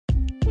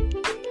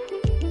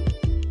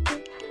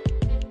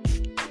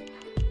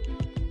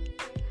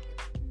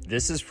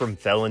This is From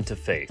Felon to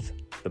Faith,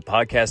 the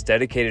podcast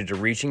dedicated to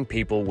reaching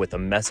people with a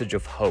message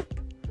of hope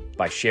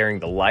by sharing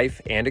the life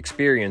and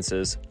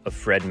experiences of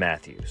Fred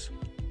Matthews.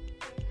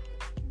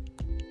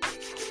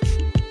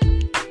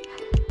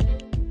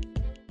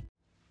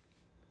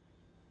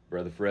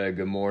 Brother Fred,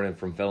 good morning.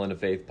 From Felon to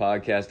Faith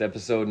podcast,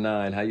 episode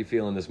 9. How you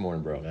feeling this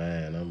morning, bro?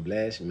 Man, I'm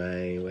blessed,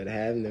 man. What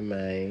happening,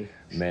 man?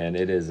 Man,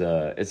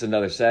 it's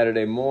another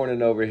Saturday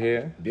morning over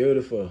here.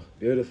 Beautiful,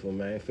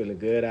 man. Feeling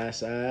good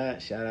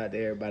outside. Shout out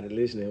to everybody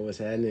listening. What's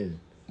happening?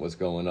 What's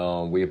going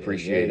on? We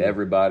appreciate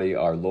everybody,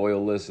 our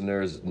loyal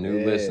listeners,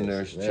 new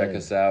listeners. Man. Check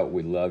us out.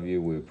 We love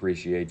you. We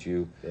appreciate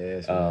you.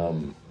 Yes,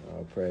 man.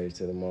 All praise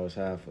to the Most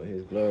High for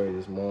His glory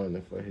this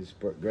morning, for His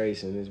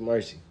grace and His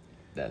mercy.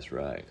 That's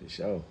right. For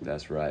sure.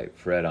 That's right.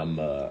 Fred,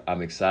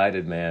 I'm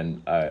excited,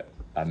 man.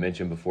 I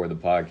mentioned before the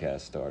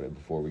podcast started,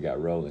 before we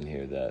got rolling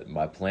here, that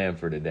my plan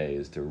for today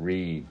is to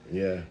read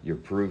your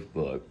proof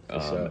book,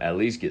 sure. At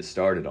least get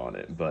started on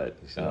it. But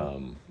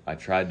I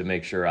tried to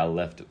make sure I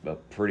left a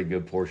pretty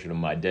good portion of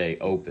my day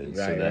open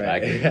so that I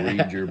could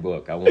read your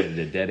book. I wanted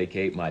to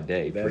dedicate my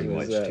day pretty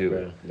much to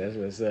it. That's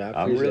what's up.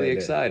 I'm really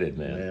excited,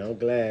 man. I'm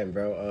glad,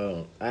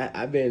 bro.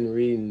 I've been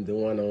reading the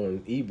one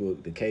on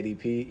ebook, the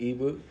KDP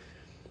ebook.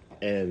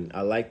 And I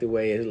like the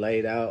way it's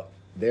laid out.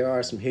 There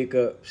are some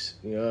hiccups,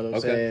 you know what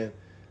I'm saying?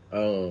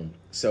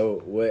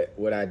 So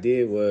what I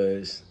did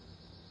was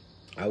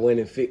I went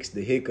and fixed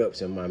the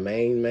hiccups in my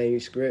main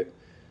manuscript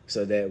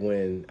so that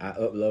when I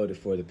upload it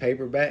for the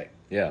paperback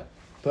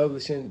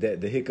publishing,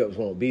 that the hiccups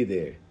won't be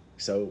there.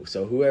 So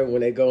whoever, when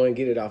they go and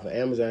get it off of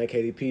Amazon,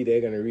 KDP, they're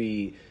going to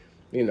read,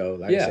 I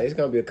say, it's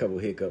going to be a couple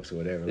hiccups or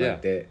whatever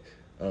like that.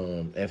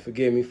 And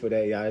forgive me for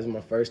that, y'all. It's my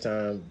first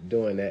time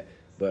doing that.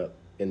 But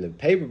in the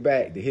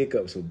paperback, the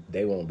hiccups,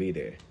 they won't be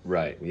there.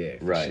 Right. Yeah,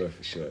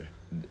 for sure.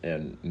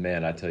 And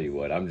man, I tell you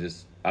what,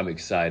 I'm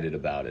excited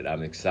about it.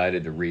 I'm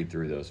excited to read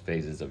through those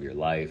phases of your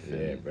life.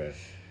 And, bro.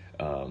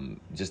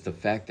 Just the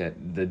fact that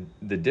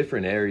the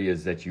different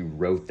areas that you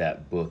wrote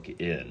that book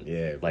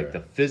in, like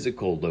the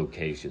physical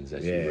locations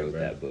that you wrote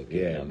that book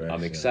in.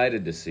 I'm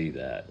excited to see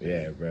that.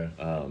 Yeah, bro.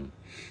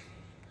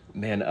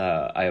 Man,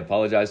 I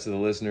apologize to the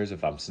listeners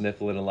if I'm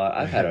sniffling a lot.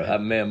 I've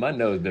had my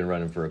nose has been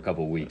running for a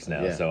couple weeks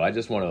now, so I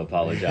just want to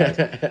apologize.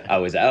 I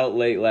was out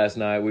late last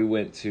night. We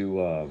went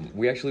to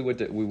we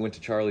went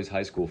to Charlie's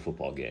high school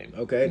football game.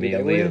 Okay, me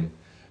and Liam.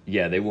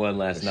 Yeah, they won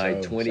last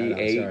night,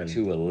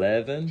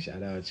 28-11.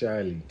 Shout out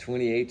Charlie.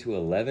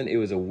 28-11. It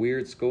was a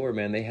weird score,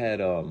 man. They had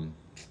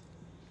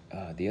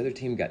the other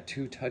team got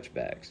 2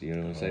 touchbacks. You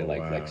know what I'm saying?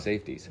 Like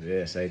safeties.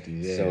 Yeah,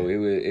 safeties. Yeah. So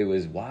it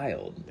was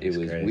wild. That's it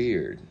was crazy.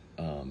 weird.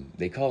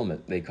 They call them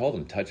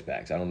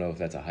touchbacks. I don't know if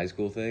that's a high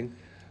school thing,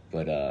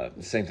 but the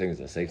same thing as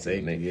a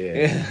safety.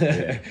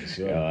 Yeah, for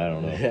sure. I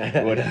don't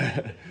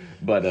know.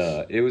 But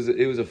it was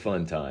a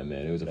fun time,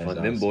 man. It was fun.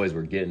 Awesome. Them boys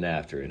were getting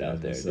after it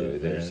out there.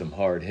 There were some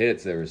hard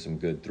hits. There were some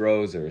good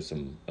throws. There were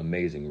some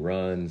amazing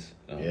runs.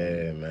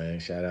 Yeah, man.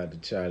 Shout out to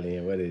Charlie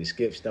and what is it,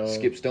 Skipstone?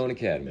 Skipstone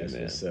Academy, that's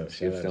man. What's up.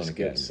 Skipstone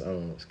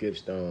Academy.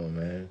 Skipstone,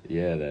 man.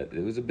 Yeah,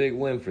 it was a big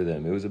win for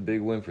them.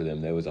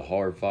 There was a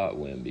hard fought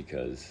win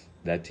because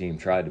that team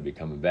tried to be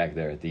coming back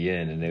there at the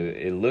end, and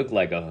it looked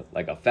like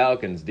a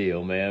Falcons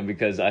deal, man.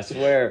 Because I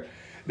swear,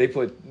 they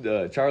put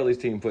Charlie's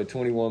team put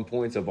 21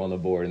 points up on the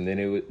board, and then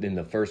it was in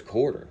the first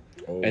quarter,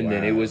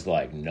 then it was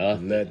like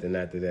nothing. Nothing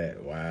after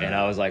that. Wow. And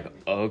I was like,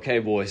 okay,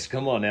 boys,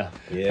 come on now,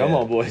 yeah. Come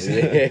on, boys.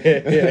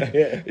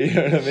 Yeah. You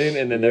know what I mean?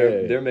 And then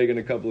they're making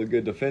a couple of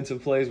good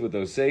defensive plays with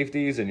those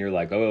safeties, and you're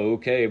like, oh,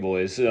 okay,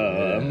 boys.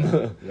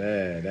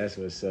 Man, that's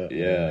what's up.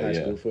 Yeah, High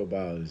school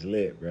football is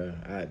lit, bro.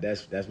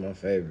 That's my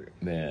favorite.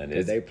 Man,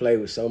 because they play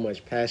with so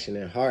much passion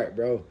and heart,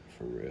 bro.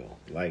 For real.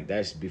 Like,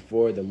 that's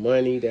before the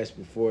money, that's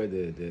before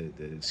the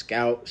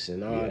scouts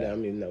and all that. I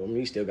mean,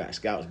 you still got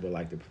scouts, but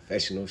like the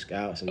professional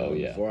scouts and all.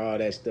 Before all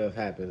that stuff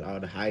happens,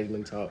 all the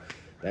Heisman talk,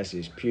 that's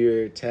just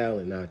pure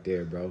talent out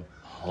there, bro.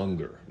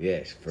 Hunger.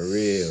 Yes, for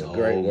real. So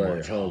great word,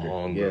 much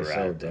hunger. Yes, sir,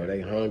 out there, bro.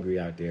 They hungry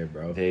out there,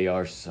 bro. They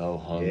are so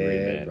hungry,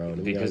 man. Bro,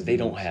 because they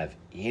don't have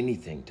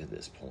anything to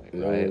this point,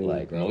 right?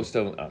 Like, most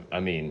of them, I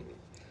mean,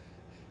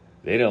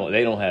 They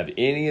don't have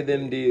any of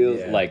them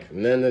deals. Like,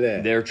 none of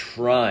that. They're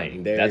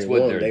trying. That's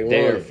what they're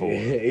there for.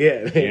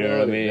 Yeah, you know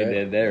what I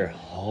mean? They're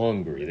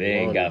hungry. They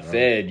ain't got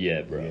fed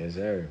yet, bro. Yes,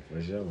 sir.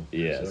 For sure.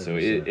 Yeah, so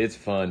it's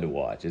fun to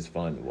watch. It's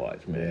fun to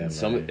watch, man.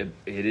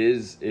 It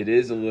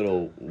is a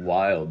little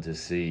wild to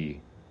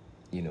see.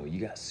 You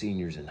got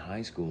seniors in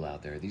high school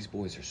out there. These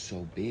boys are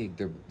so big.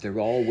 They're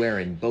all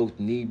wearing both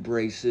knee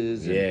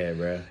braces.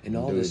 Bro. And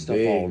all this stuff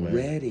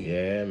already. Man.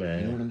 Yeah, man.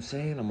 You know what I'm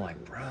saying? I'm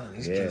like, bro,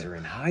 these kids are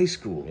in high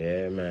school.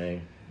 Yeah,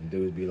 man.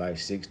 Dudes be like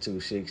 6'2",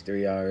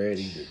 6'3"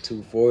 already,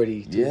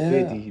 240,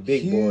 250,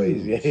 big huge,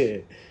 boys. Yeah.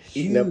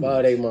 Eating up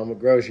all their mama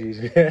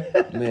groceries.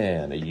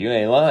 Man, you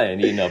ain't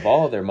lying. Eating up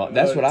all their mama.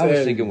 That's what I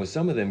was thinking with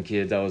some of them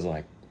kids. I was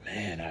like,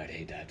 man, I'd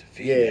hate to have to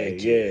feed that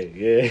kid.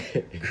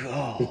 Yeah.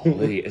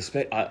 Golly.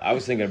 I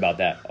was thinking about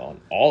that on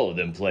all of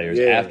them players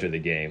after the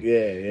game.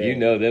 Yeah. You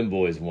know them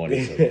boys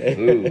wanted some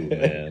food,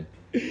 man.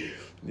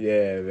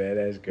 Yeah, man,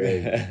 that's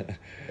crazy.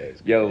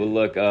 Yo, well,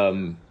 look,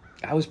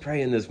 I was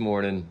praying this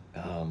morning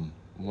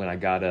when I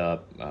got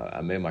up.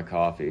 I made my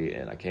coffee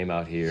and I came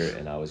out here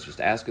and I was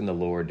just asking the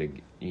Lord to,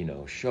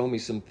 show me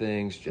some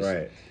things.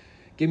 Just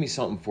give me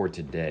something for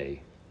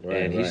today.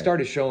 Right, and he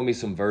started showing me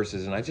some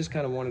verses, and I just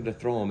kind of wanted to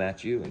throw them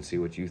at you and see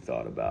what you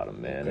thought about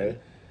them, man. Okay.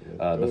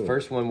 And, the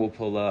first one we'll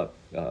pull up,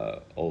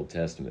 Old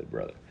Testament,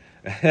 brother.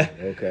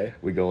 Okay.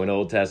 We go in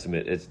Old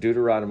Testament. It's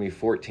Deuteronomy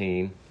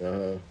 14,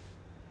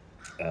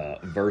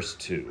 verse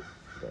 2.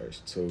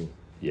 Verse 2.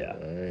 Yeah.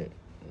 All right.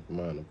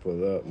 Mine to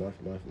pull up. My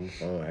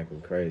phone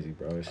acting crazy,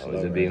 bro. It's slow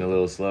is it being a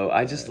little slow?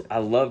 I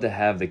love to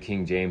have the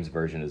King James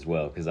version as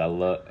well, because I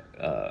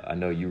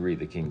know you read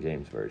the King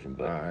James version,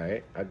 but all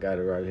right, I got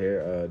it right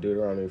here.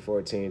 Deuteronomy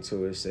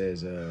 14:2. It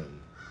says,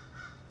 and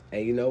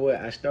you know what?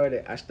 I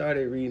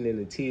started reading in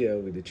the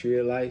TL, the Tree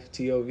of Life,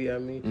 TOV. I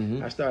mean,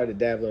 mm-hmm. I started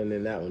dabbling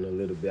in that one a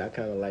little bit. I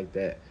kind of like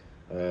that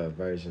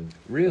version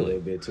really a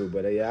little bit too.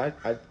 But yeah,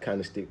 I kind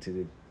of stick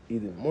to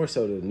either more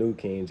so the New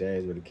King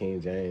James or the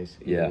King James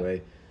either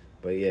way.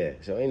 But yeah,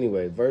 so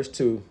anyway, verse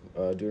 2,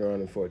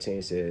 Deuteronomy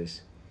 14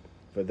 says,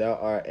 "For thou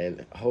art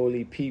an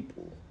holy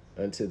people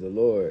unto the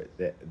Lord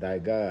thy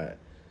God,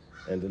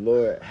 and the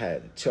Lord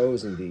hath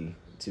chosen thee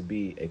to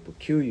be a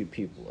peculiar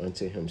people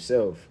unto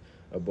himself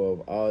above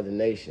all the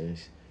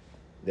nations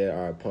that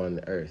are upon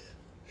the earth."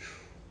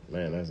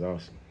 Man, that's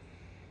awesome.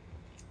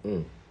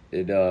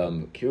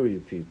 Peculiar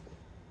people.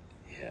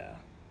 Yeah.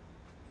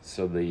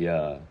 So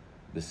the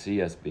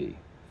CSB,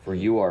 "For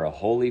you are a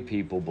holy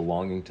people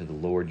belonging to the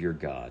Lord your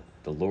God.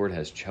 The Lord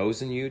has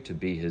chosen you to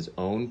be his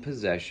own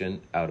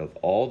possession out of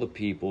all the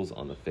peoples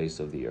on the face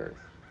of the earth."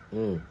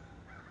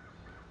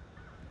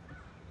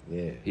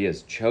 Yeah. He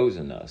has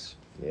chosen us.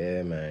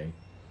 Yeah, man.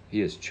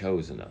 He has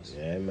chosen us.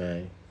 Yeah,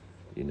 man.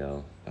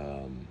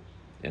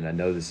 And I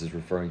know this is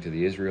referring to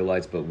the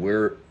Israelites, but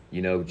we're,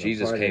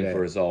 Jesus came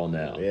for us all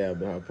now. Yeah,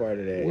 we're a part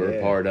of that. We're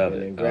a part of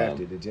it.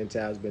 Engrafted. The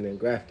Gentiles been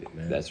engrafted,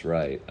 man. That's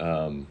right.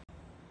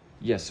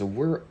 So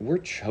we're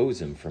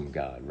chosen from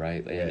God,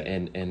 right?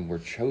 And we're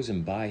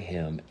chosen by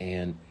him,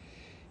 and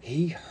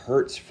he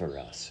hurts for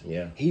us.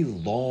 Yeah. He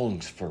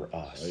longs for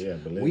us. Oh, yeah,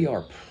 believe we it.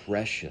 are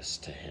precious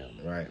to him.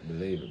 Right,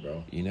 believe it,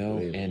 bro.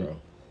 Believe it, bro.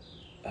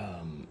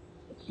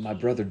 My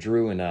brother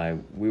Drew and I,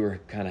 we were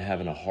kind of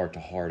having a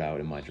heart-to-heart out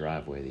in my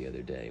driveway the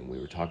other day, and we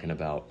were talking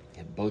about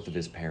both of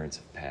his parents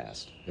have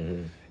passed,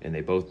 and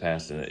they both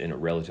passed in a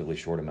relatively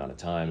short amount of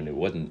time, and it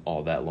wasn't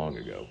all that long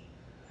ago.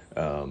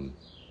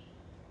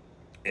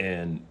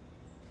 And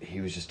he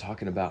was just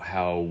talking about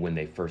how when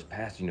they first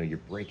passed, you're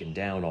breaking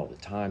down all the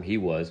time. He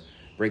was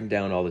breaking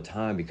down all the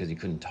time because he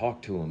couldn't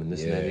talk to him and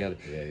this and that and the other.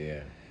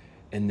 Yeah.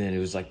 And then it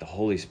was like the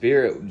Holy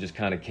Spirit just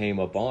kind of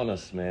came up on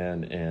us,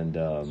 man,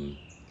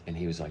 and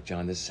he was like,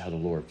 "John, this is how the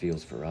Lord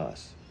feels for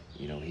us.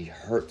 He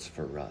hurts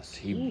for us.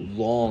 He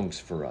longs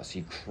for us.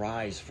 He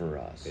cries for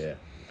us." Yeah.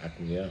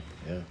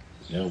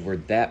 We're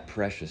that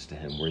precious to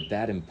him. We're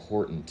that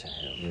important to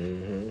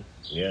him.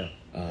 Yeah.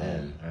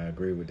 I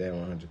agree with that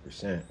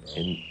 100%.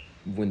 And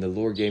when the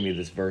Lord gave me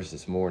this verse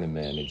this morning,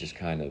 man, it just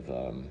kind of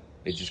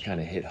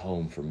hit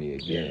home for me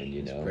again.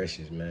 It's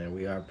precious, man.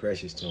 We are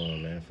precious to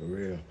him, man, for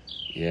real.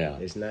 Yeah.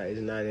 It's not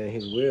in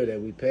his will that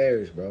we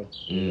perish, bro.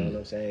 You know what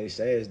I'm saying? He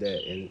says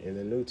that in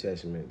the New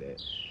Testament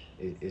that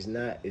it's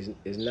not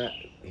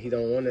he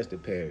don't want us to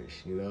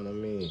perish. You know what I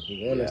mean?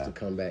 He wants us to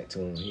come back to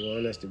him. He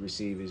wants us to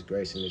receive his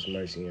grace and his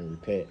mercy and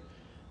repent.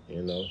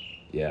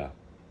 Yeah.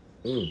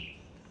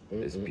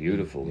 It's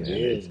beautiful, man.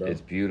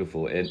 It's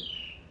beautiful. And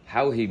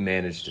how he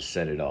managed to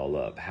set it all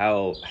up,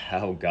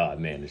 how God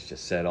managed to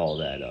set all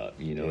that up,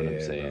 what I'm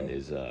saying,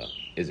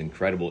 is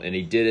incredible. And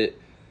he did it.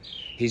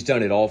 He's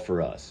done it all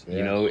for us,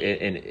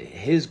 and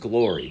his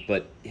glory.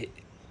 But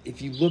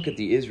if you look at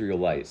the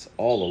Israelites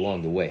all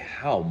along the way,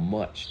 how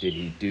much did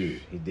he do?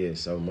 He did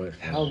so much.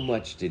 How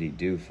much did he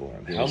do for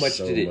them? How much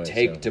did it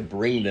take to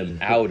bring them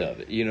out of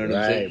it? You know what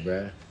I'm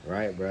saying?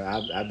 Right, bro.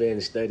 I've been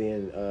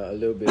studying a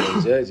little bit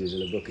of Judges in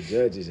the book of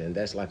Judges, and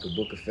that's like a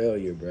book of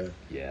failure, bro.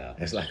 Yeah.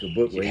 That's like a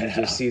book where you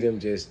just see them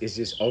it's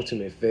just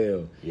ultimate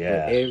fail.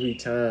 Yeah. But every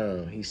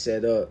time he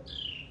set up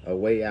a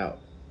way out.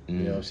 You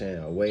know what I'm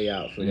saying? A way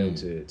out for them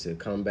to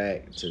come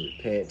back, to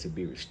repent, to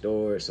be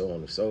restored, so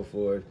on and so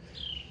forth.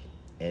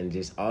 And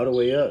just all the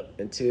way up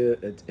until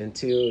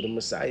the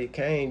Messiah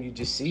came, you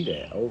just see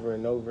that over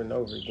and over and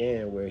over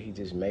again, where he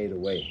just made a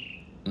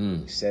way,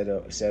 set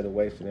a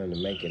way for them to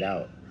make it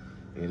out.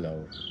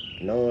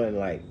 Knowing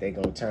like they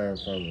gonna turn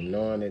from him,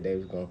 knowing that they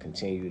was gonna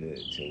continue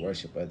to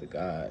worship other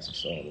gods and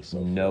so on and so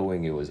forth.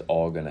 Knowing it was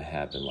all gonna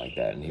happen like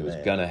that, and he was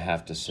gonna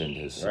have to send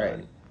his son.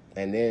 Right.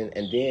 And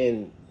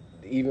then,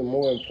 even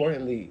more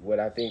importantly,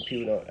 what I think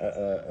people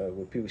don't,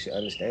 what people should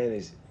understand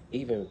is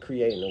even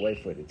creating a way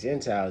for the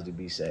Gentiles to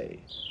be saved.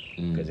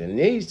 Because in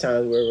these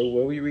times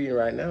where we reading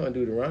right now in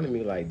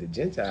Deuteronomy, like the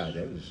Gentiles,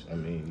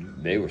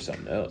 they were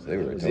something else. They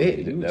were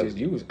totally,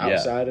 you was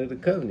outside of the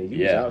covenant.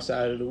 You was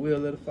outside of the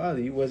will of the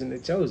Father. You wasn't the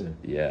chosen.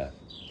 Yeah.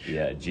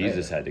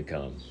 Jesus had to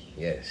come.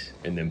 Yes.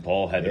 And then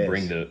Paul had to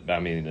bring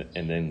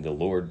and then the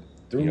Lord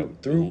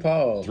through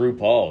Paul. Through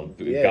Paul.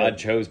 Yeah. God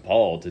chose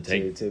Paul to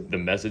take To the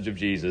message of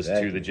Jesus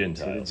to the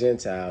Gentiles. To the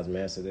Gentiles,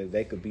 man, so that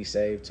they could be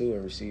saved too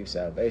and receive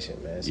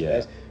salvation, man.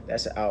 So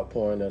that's an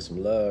outpouring of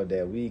some love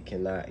that we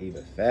cannot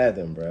even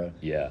fathom, bro.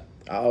 Yeah.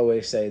 I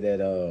always say that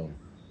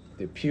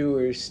the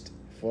purest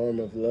form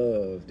of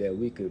love that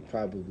we could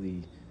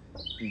probably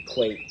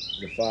equate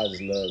the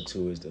Father's love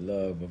to is the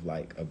love of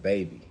like a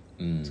baby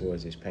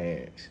towards his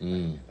parents,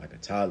 like a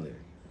toddler,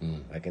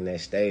 like in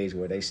that stage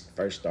where they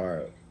first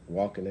start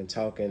walking and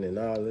talking and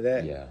all of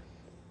that. Yeah.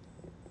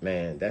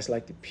 Man, that's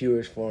like the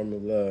purest form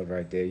of love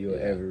right there you'll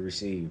ever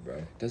receive,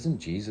 bro. Doesn't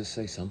Jesus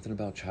say something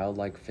about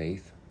childlike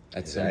faith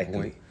at some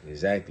point?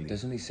 Exactly.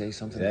 Doesn't he say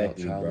something about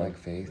childlike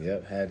faith?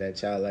 Yep, have that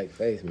childlike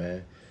faith,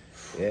 man.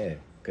 Yeah,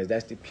 because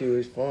that's the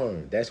purest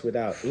form. That's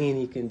without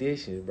any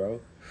conditions, bro.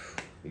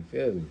 You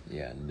feel me?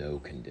 Yeah, no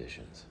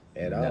conditions.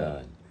 At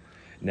all.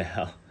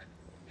 None.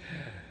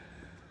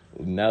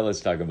 Now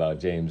let's talk about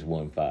James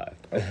 1:5.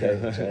 Okay,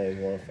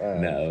 James 1:5.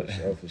 No.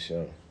 For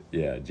sure.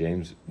 Yeah,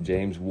 James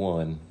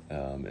 1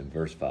 and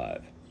verse 5.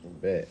 I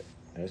bet.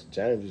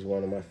 James is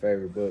one of my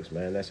favorite books,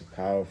 man. That's a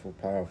powerful,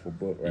 powerful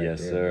book right there.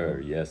 Yes, sir.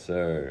 Bro. Yes,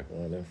 sir.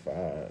 1 and 5.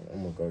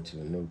 I'm going to go to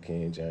the New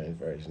King James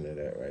Version of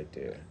that right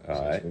there.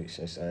 All right.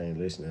 Since I ain't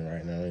listening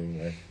right now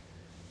anyway.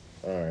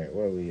 All right,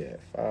 where we at?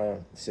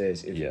 5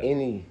 says, if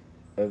any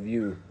of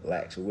you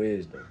lacks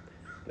wisdom,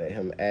 let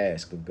him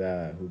ask of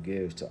God, who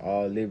gives to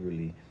all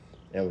liberally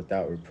and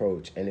without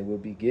reproach, and it will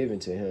be given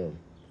to him.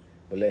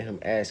 But let him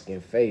ask in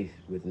faith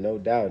with no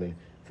doubting,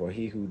 for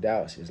he who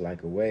doubts is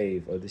like a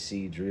wave of the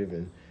sea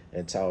driven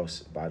and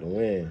tossed by the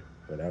wind.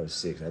 Well, that was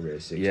 6. I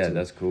read 6. Yeah, too.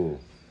 that's cool.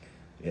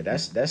 Yeah,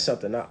 that's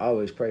something I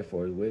always pray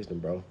for is wisdom,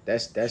 bro.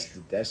 That's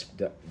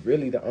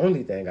really the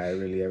only thing I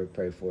really ever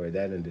pray for is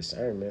that and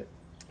discernment.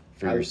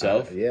 For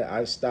yourself?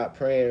 I stopped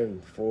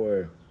praying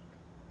for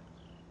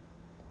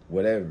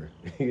whatever.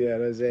 You know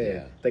what I'm saying?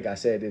 Yeah. I think I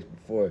said this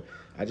before.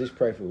 I just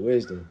pray for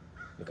wisdom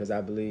because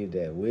I believe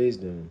that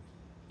wisdom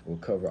will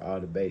cover all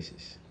the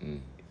bases.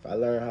 If I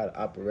learn how to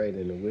operate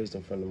in the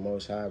wisdom from the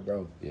Most High,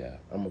 bro,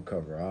 I'm going to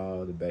cover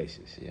all the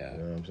bases. Yeah. You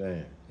know what I'm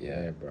saying?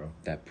 Yeah, bro.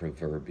 That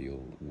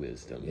proverbial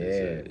wisdom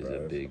is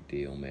a big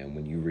deal, man.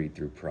 When you read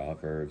through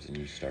Proverbs and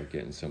you start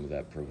getting some of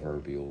that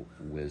proverbial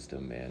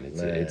wisdom, man,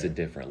 it's a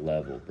different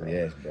level, bro.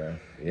 Yes, bro.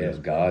 Yes,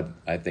 God,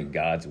 I think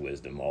God's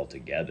wisdom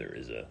altogether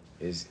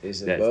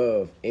is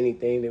above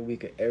anything that we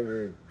could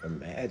ever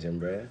imagine,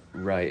 bro.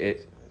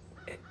 Right.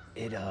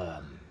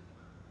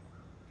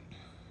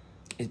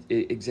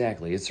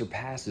 Exactly. It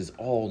surpasses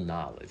all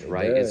knowledge,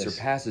 right? It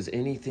surpasses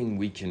anything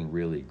we can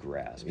really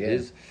grasp. Yeah.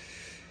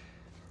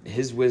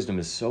 His wisdom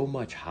is so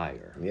much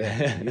higher.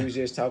 Yeah. You was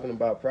just talking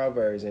about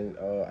Proverbs, and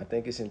I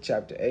think it's in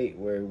chapter 8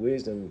 where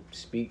wisdom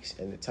speaks,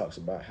 and it talks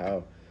about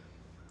how,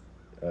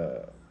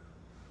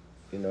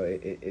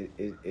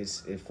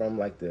 it's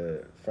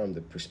from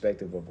the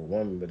perspective of a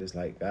woman, but it's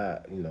like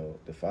God,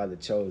 the Father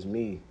chose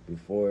me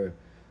before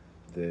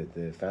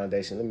the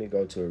foundation. Let me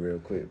go to it real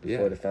quick.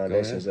 Before the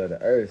foundations of the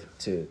earth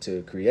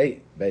to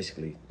create,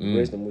 basically.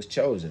 Wisdom was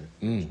chosen.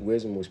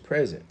 Wisdom was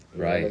present.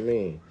 You know what I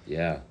mean?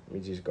 Yeah.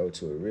 Let me just go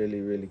to it really,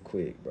 really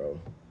quick, bro.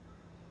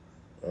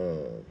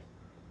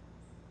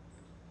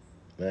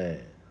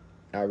 Man,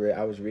 I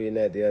was reading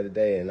that the other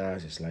day, and I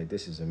was just like,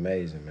 this is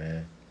amazing,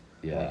 man.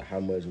 Yeah. How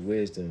much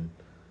wisdom.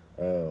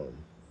 Oh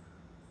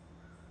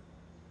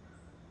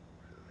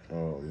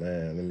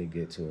man, let me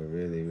get to it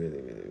really,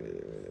 really, really,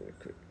 really, really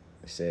quick.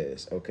 It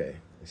says,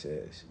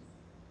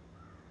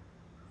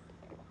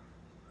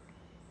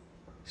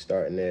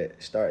 starting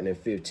at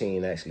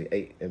 15, actually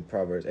 8 in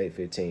Proverbs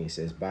 8:15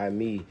 says, by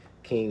me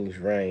kings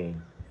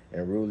reign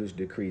and rulers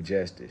decree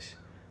justice.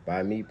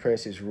 By me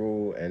princes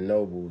rule and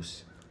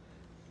nobles,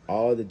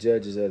 all the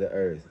judges of the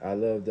earth. I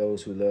love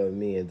those who love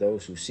me, and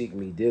those who seek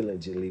me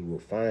diligently will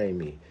find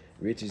me.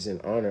 Riches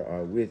and honor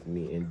are with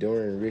me,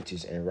 enduring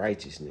riches and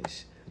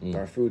righteousness.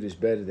 My fruit is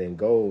better than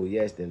gold,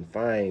 yes, than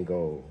fine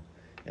gold,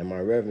 and my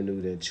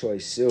revenue than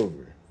choice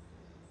silver.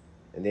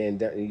 And then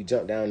you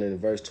jump down in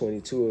verse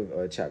 22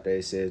 of chapter 8,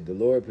 it says, the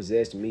Lord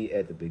possessed me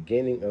at the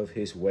beginning of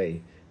his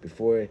way,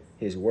 before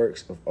his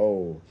works of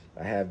old.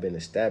 I have been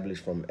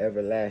established from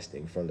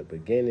everlasting, from the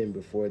beginning,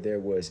 before there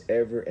was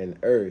ever an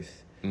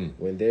earth.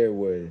 When there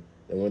were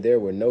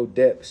no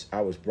depths,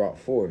 I was brought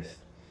forth.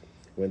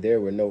 When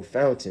there were no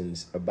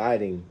fountains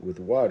abounding with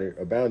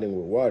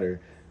water,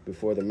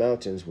 before the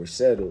mountains were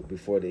settled,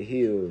 before the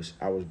hills,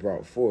 I was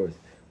brought forth.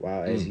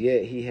 While as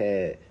yet he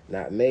had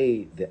not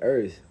made the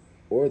earth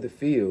or the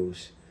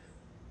fields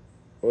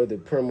or the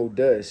primal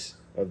dust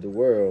of the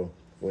world,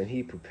 when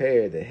he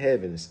prepared the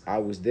heavens, I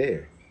was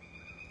there.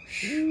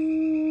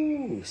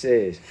 Ooh,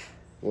 says,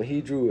 when he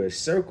drew a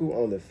circle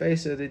on the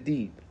face of the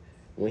deep,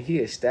 when he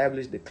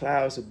established the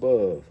clouds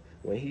above,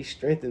 when he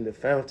strengthened the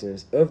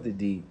fountains of the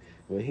deep,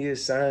 when he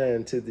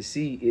assigned to the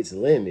sea its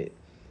limit,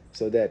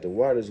 so that the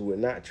waters would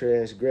not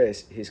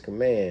transgress his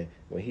command,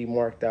 when he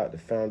marked out the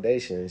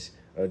foundations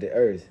of the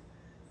earth,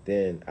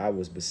 then I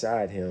was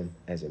beside him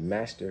as a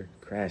master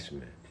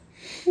craftsman.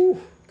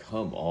 Whew.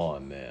 Come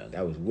on, man.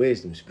 That was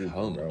wisdom speaking,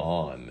 Come bro.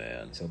 on,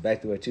 man. So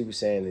back to what you were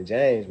saying in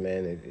James,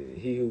 man.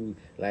 He who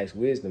lacks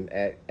wisdom,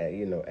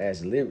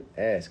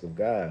 ask of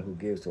God, who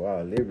gives to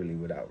all liberally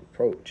without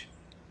reproach.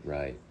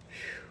 Right.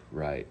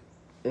 Right.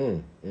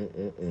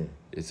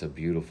 It's a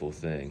beautiful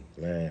thing.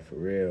 Man, for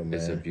real, man.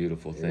 It's a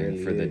beautiful thing.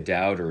 Really For the is.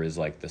 doubter is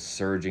like the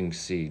surging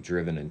sea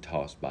driven and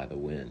tossed by the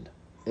wind.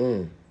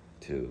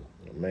 Too.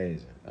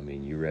 Amazing. I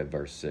mean, you read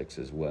verse 6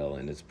 as well,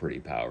 and it's pretty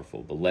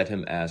powerful. But let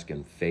him ask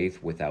in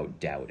faith without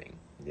doubting.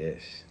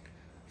 Yes.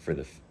 For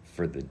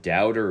the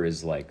doubter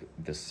is like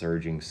the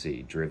surging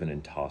sea, driven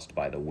and tossed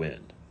by the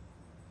wind.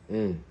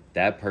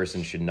 That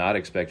person should not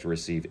expect to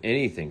receive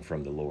anything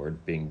from the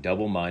Lord, being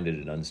double-minded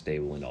and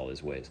unstable in all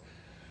his ways.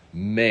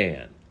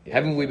 Man,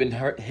 haven't we been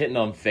hitting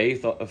on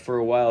faith for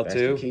a while,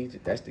 too?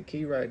 That's the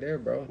key right there,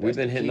 bro. We've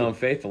been hitting on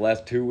faith the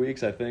last 2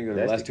 weeks, I think, or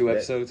the last two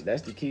episodes.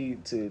 That's the key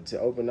to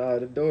open all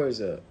the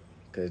doors up.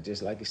 Because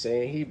just like it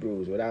say in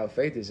Hebrews, without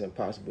faith it's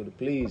impossible to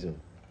please him.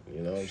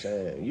 You know what I'm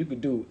saying? You could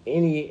do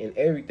any and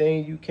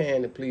everything you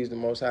can to please the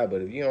Most High,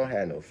 but if you don't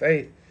have no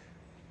faith,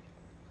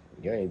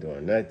 you ain't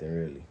doing nothing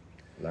really.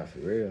 Not for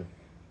real.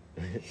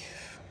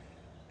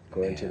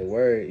 According to the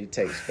word, it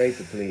takes faith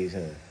to please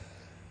him.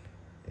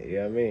 You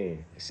know what I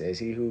mean? It says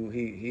he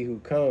who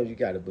comes, you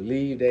gotta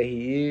believe that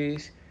he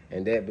is,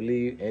 and then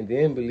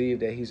believe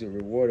that he's a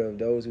rewarder of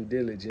those who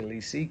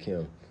diligently seek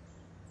him.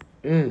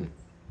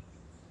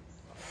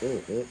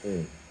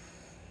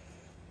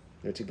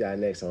 What you got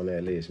next on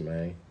that list,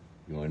 man?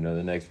 You want to know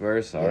the next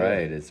verse? All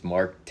right, it's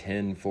Mark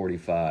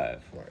 10:45.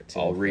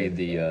 I'll read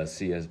the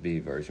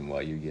CSB version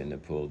while you're getting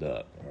it pulled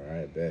up. All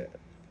right, bet.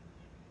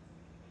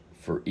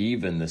 For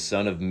even the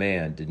Son of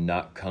Man did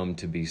not come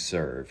to be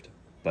served,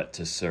 but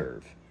to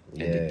serve,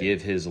 and to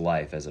give his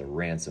life as a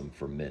ransom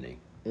for many.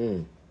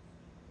 All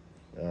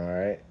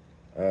right.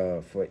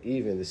 For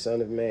even the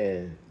Son of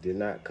Man did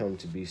not come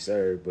to be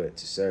served, but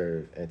to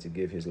serve, and to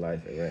give his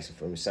life a ransom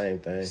for the same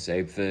thing.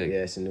 Same thing.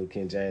 Yeah, it's a New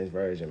King James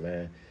Version,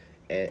 man.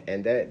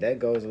 And that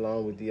goes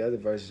along with the other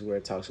verses where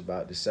it talks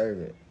about the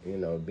servant,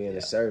 being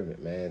a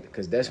servant, man.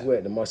 Because that's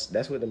what the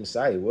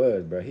Messiah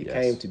was, bro. He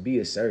came to be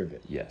a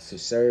servant. Yes. To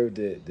serve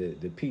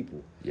the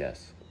people.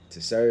 Yes.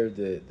 To serve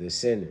the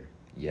sinner.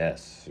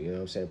 Yes. You know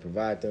what I'm saying?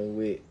 Provide them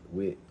with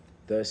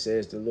thus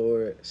says the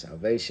Lord,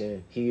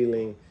 salvation,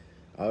 healing,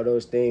 all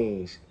those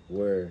things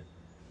were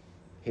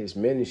his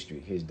ministry,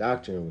 his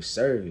doctrine was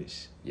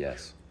service.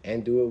 Yes.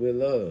 And do it with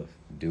love.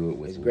 Do it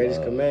with his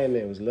greatest love.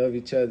 commandment was love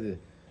each other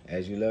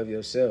as you love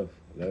yourself.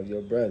 Love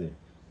your brother.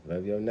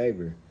 Love your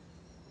neighbor.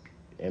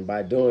 And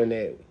by doing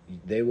that,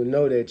 they will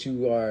know that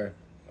you are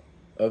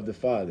of the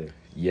Father.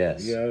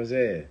 Yes. You know what I'm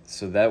saying?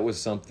 So that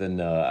was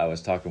something I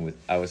was talking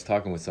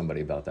with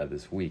somebody about that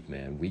this week,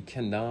 man. We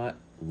cannot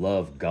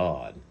love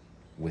God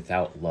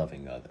without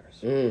loving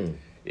others.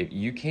 If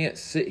you can't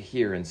sit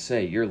here and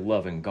say you're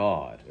loving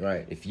God,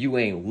 right? If you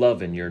ain't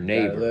loving your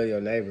neighbor, love your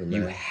neighbor, man.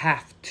 You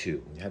have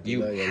to.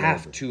 You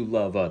have to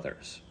love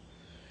others.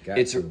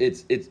 It's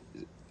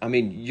I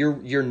mean,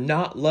 you're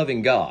not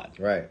loving God,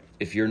 right?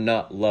 If you're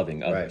not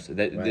loving others,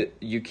 that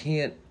you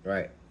can't,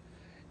 right?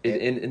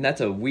 And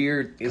that's a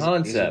weird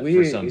concept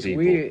for some people. It's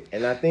weird,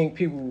 and I think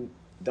people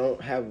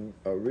don't have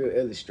a real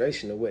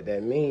illustration of what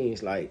that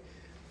means. Like,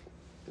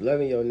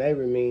 loving your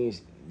neighbor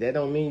means, that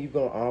don't mean you're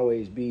going to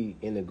always be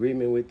in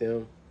agreement with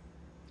them.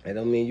 That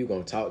don't mean you're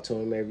going to talk to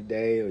them every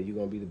day or you're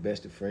going to be the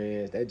best of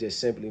friends. That just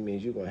simply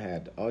means you're going to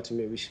have the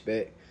ultimate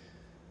respect.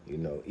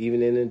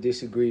 Even in a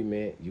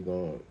disagreement, you're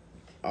going to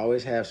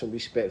always have some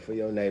respect for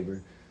your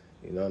neighbor.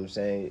 You know what I'm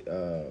saying?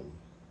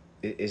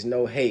 It's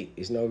no hate.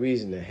 It's no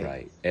reason to hate.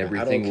 Right.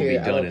 Everything will be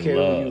done in love. I don't care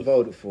who you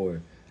voted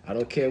for. I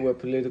don't care what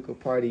political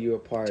party you're a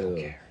part of.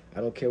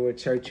 I don't care what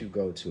church you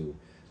go to.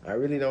 I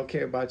really don't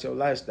care about your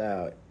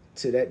lifestyle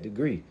to that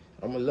degree.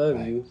 I'm going to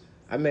love you.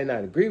 I may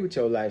not agree with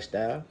your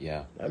lifestyle.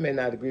 Yeah. I may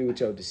not agree with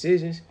your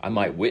decisions. I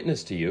might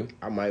witness to you.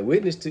 I'm going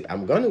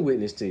to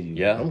witness to you.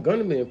 Yeah. I'm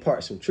going to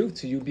impart some truth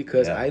to you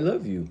because I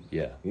love you.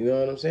 Yeah. You know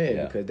what I'm saying?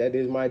 Yeah. Because that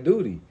is my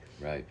duty.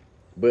 Right.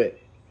 But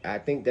I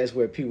think that's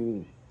where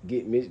people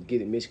get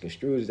it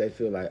misconstrued. Is they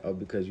feel like, oh,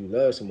 because you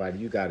love somebody,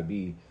 you got to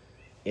be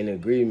in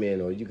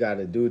agreement or you got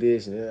to do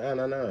this. And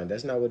no.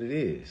 That's not what it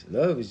is.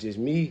 Love is just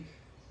me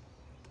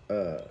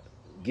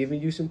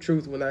giving you some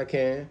truth when I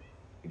can.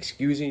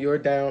 Excusing your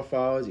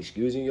downfalls,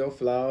 excusing your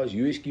flaws,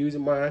 you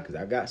excusing mine, because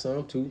I got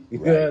some too. You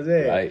know what I'm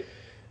saying?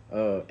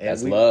 Right.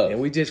 That's love. And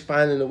we just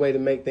finding a way to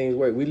make things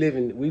work. We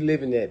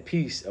living at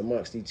peace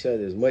amongst each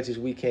other as much as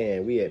we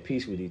can. We at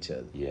peace with each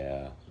other.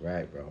 Yeah.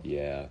 Right, bro.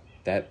 Yeah.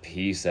 That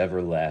peace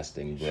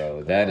everlasting,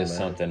 bro. That is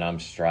something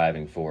I'm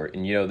striving for.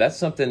 And that's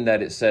something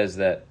that it says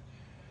that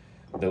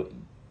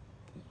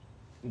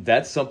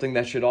that's something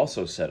that should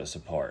also set us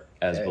apart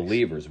as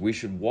believers. We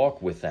should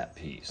walk with that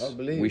peace.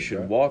 We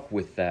should walk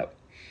with that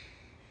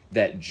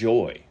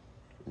joy,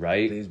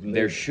 right?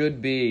 There should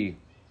be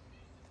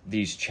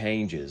these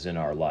changes in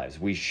our lives.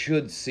 We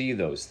should see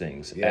those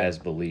things as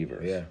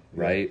believers,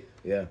 right?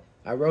 Yeah.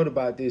 I wrote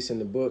about this in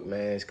the book,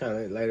 man. It's kind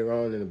of later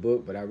on in the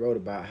book, but I wrote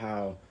about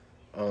how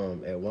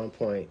at one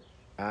point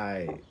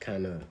I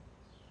kind of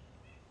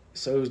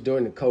So it was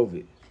during the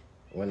COVID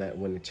when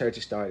the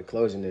churches started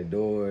closing their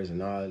doors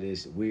and all of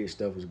this weird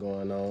stuff was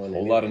going on. A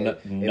whole lot of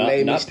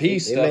not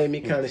peace stuff. It made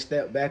me kind of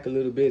step back a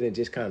little bit and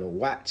just kind of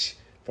watch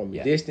from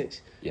a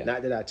distance. Yeah.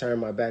 Not that I turned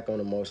my back on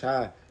the Most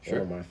High Sure.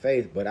 or on my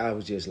faith, but I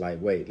was just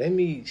like, wait, let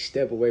me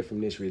step away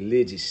from this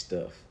religious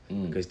stuff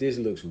because this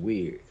looks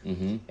weird.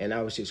 Mm-hmm. And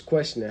I was just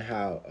questioning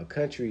how a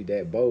country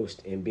that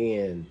boasts in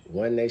being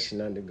one nation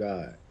under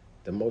God,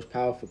 the most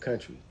powerful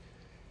country,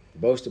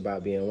 boasts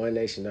about being one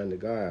nation under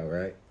God,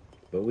 right?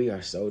 But we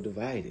are so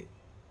divided.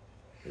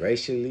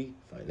 Racially,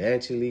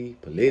 financially,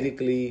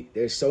 politically,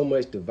 there's so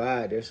much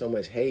divide, there's so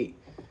much hate.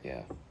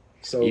 Yeah.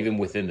 So even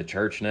within the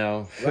church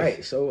now.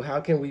 Right. So how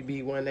can we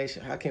be one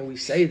nation? How can we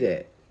say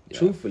that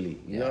truthfully?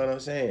 You know what I'm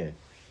saying?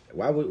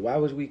 Why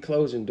was we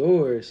closing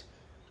doors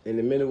in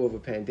the middle of a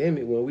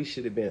pandemic when we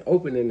should have been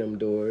opening them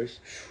doors,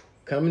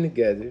 coming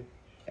together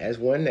as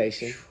one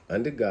nation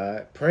under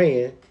God,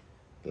 praying,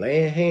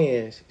 laying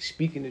hands,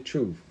 speaking the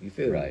truth. You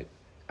feel Right.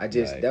 me?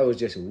 That was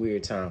just a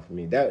weird time for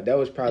me. That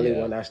was probably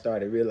when I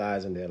started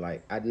realizing that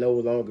like I no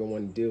longer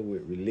want to deal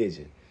with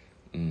religion.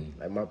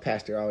 Like my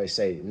pastor always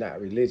say, not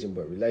religion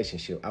but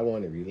relationship. I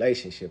wanted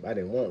relationship. I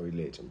didn't want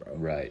religion, bro.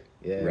 Right.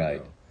 Yeah.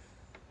 Right.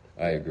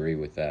 Bro. I agree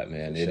with that,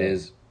 man. Sure. It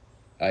is.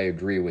 I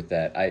agree with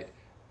that.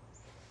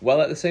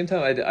 Well, at the same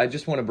time, I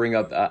just want to bring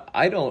up.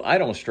 I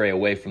don't stray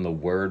away from the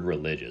word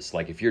religious.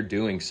 Like if you're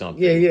doing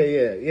something,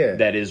 yeah,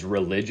 that is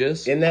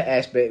religious in that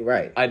aspect,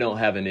 right? I don't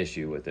have an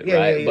issue with it, Yeah,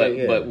 right?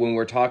 yeah, But when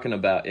we're talking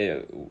about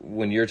it,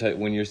 when you're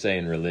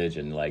saying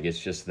religion, like it's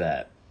just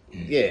that.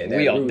 Yeah, that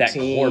routine, that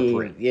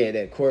corporate. Yeah,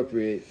 that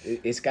corporate.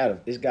 It's got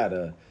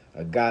a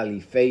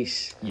godly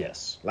face.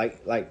 Yes. Like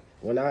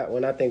when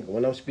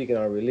I'm speaking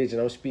on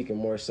religion, I'm speaking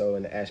more so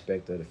in the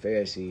aspect of the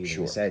Pharisees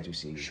and the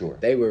Sadducees. Sure.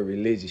 They were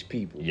religious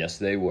people. Yes,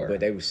 they were. But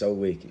they were so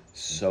wicked.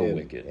 So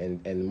wicked.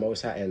 And the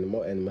Most High and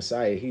the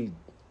Messiah, he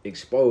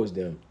exposed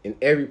them in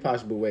every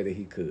possible way that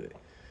he could.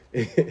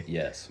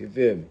 Yes. You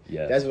feel me?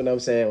 Yes. That's what I'm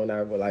saying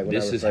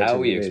this is how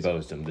we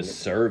exposed them, the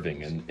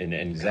serving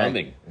and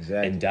coming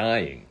and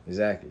dying.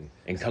 Exactly.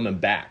 And coming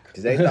back.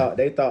 Because they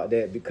thought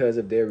that because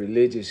of their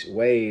religious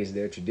ways,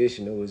 their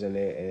traditionals and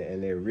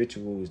their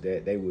rituals,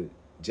 that they would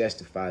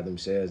justify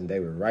themselves and they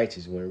were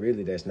righteous, when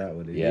really that's not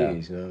what it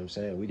is. You know what I'm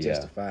saying? We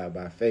justify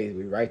by faith.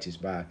 We righteous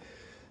by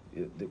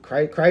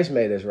Christ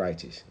made us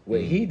righteous.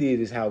 What he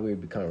did is how we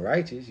become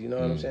righteous. You know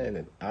what I'm saying?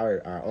 And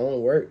our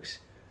own works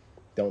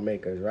don't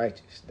make us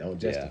righteous. Don't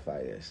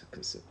justify us.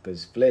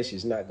 Because flesh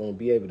is not going to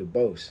be able to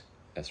boast.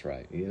 That's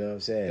right. You know what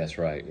I'm saying? That's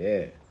right.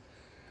 Yeah.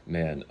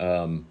 Man,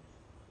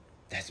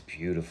 that's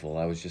beautiful.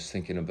 I was just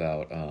thinking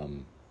about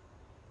the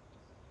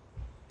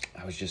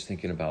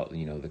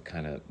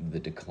kind of the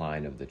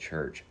decline of the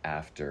church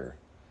after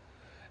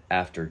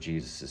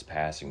Jesus'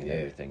 passing and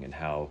everything, and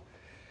how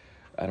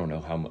I don't know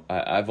how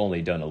I've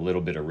only done a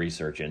little bit of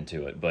research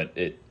into it, but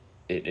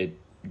it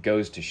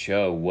goes to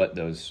show what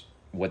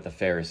the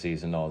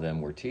Pharisees and all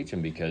them were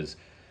teaching, because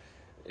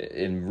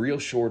in real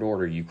short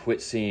order you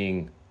quit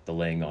seeing the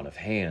laying on of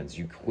hands,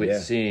 you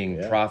quit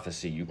seeing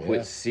prophecy, you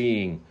quit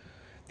seeing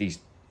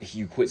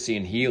you quit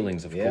seeing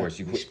healings, of course.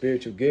 You quit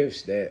spiritual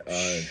gifts that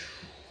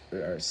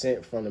are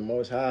sent from the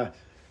Most High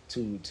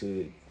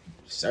to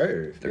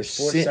serve. They're it's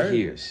for sent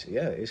service.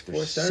 here. Yeah, it's for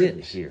They're service.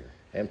 sent here.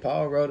 And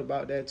Paul wrote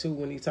about that too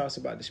when he talks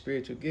about the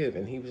spiritual gift.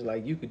 And he was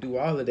like, you could do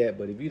all of that,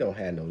 but if you don't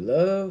have no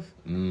love,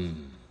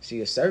 see,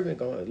 a servant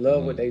gonna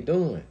love what they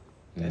doing.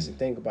 That's the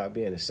thing about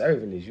being a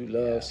servant, is you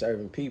love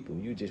serving people.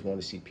 You just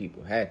want to see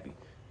people happy.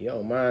 You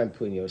don't mind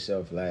putting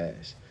yourself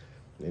last.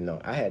 You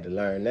know, I had to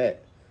learn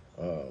that.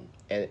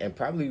 And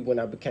probably when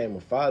I became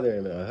a father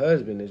and a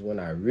husband is when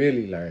I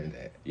really learned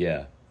that.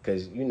 Yeah.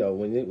 Because, you know,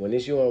 when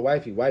it's you and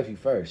wifey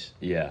first.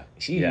 Yeah.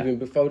 She even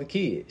before the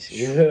kids.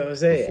 You know what I'm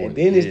saying? Before and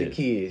then it's the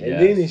kids. And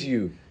then it's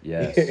you.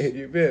 Yes.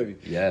 You feel me?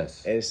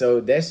 Yes. And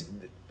so that's...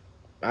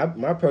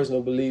 my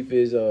personal belief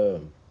is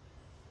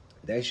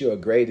that's your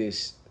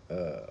greatest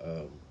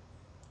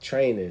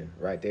training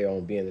right there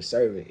on being a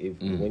servant. If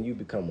when you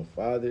become a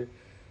father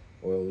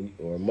or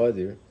a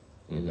mother,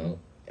 you know,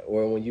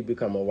 or when you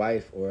become a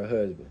wife or a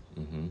husband,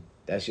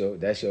 that's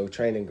your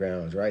training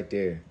grounds right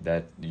there.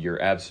 That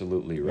you're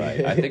absolutely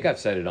right. I think I've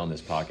said it on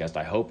this podcast.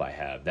 I hope I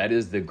have. That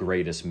is the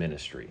greatest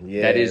ministry.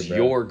 Yeah, that is bro.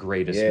 your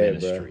greatest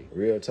ministry.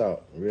 Bro. Real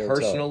talk.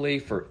 Personally,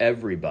 for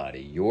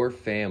everybody, your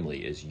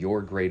family is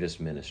your greatest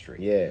ministry.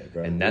 Yeah,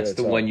 bro. And that's Real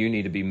the talk. one you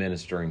need to be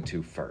ministering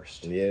to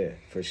first. Yeah,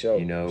 for sure.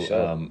 You know, for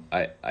sure.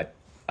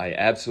 I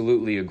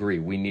absolutely agree.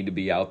 We need to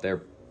be out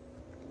there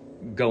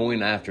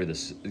going after the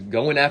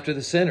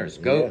sinners.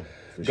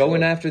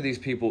 Going after these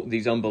people,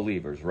 these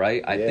unbelievers,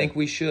 right? I think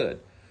we should.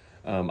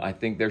 I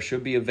think there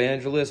should be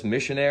evangelists,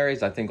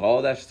 missionaries. I think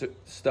all that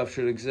stuff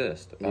should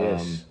exist.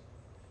 Yes.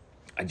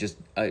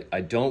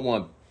 I don't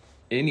want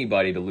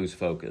anybody to lose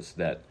focus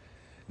that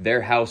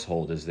their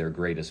household is their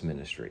greatest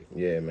ministry.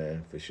 Yeah,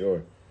 man, for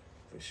sure.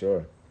 For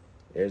sure.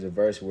 There's a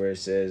verse where it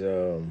says,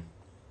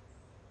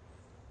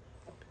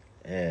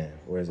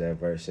 where's that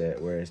verse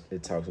at? Where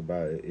it talks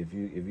about if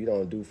you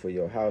don't do for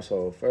your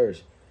household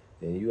first,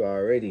 then you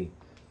already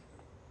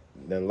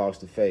done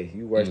lost the faith.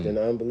 You worse than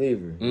an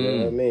unbeliever. You know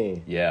what I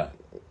mean? Yeah.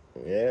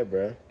 Yeah,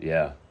 bro.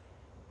 Yeah.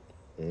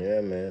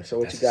 Yeah, man. So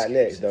what That's you got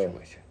next, situation.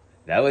 though?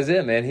 That was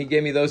it, man. He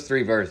gave me those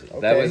 3 verses. Okay.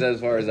 That was as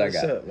far as I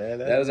got. Up, man.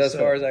 That was as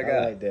far as I got.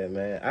 I like that,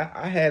 man.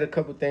 I had a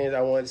couple things I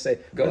wanted to say.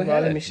 Go ahead.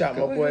 Let me shout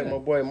my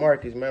boy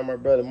Marcus, man. My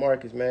brother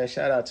Marcus, man.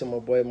 Shout out to my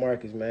boy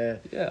Marcus, man.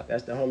 Yeah.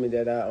 That's the homie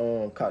that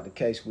I caught the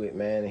case with,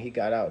 man. And he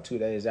got out 2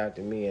 days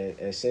after me,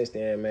 and since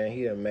then, man,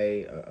 he done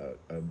made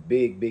a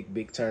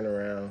big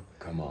turnaround.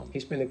 Come on. He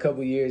spent a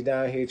couple years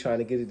down here trying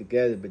to get it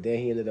together, but then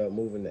he ended up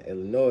moving to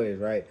Illinois,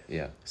 right?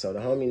 Yeah. So the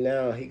homie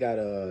now, he got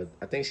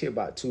I think she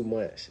about 2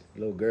 months,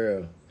 little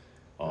girl.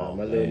 Oh,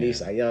 my little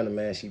niece Ayana,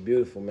 man, she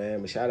beautiful,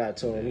 man. But shout out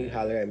to him. He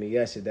hollered at me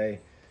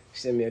yesterday. He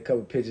sent me a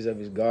couple pictures of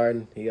his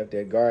garden. He up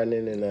there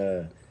gardening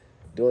and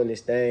doing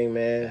this thing,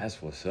 man. That's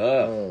what's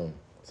up.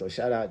 So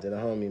shout out to the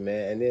homie,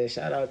 man. And then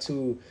shout out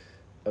to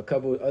a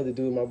couple other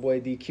dudes. My boy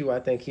DQ, I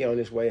think he on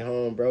his way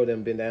home, bro.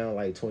 Done been down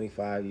like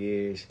 25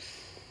 years.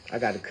 I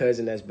got a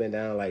cousin that's been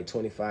down like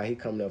 25. He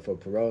coming up for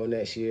parole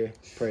next year.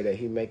 Pray that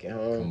he make it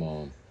home. Come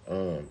on.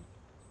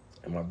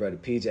 And my brother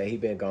PJ, he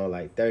been gone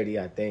like 30,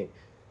 I think.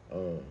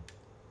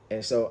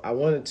 And so I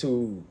wanted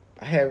to,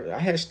 I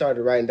had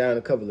started writing down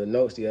a couple of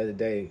notes the other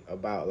day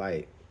about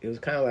like, it was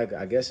kind of like,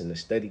 I guess in the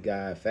study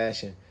guide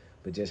fashion,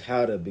 but just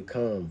how to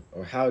become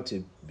or how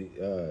to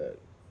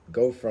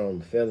go from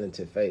felon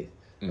to faith,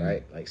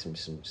 right? Like some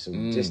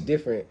just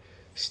different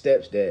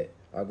steps that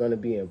are going to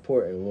be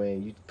important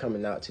when you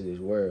coming out to this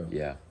world.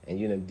 Yeah. And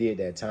you done did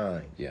that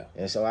time. Yeah.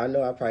 And so I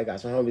know I probably got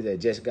some homies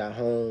that just got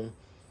home.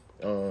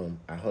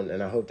 I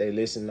hope they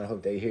listen. I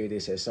hope they hear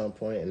this at some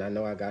point. And I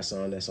know I got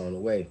some that's on the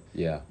way.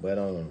 Yeah. But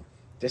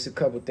just a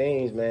couple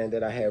things, man,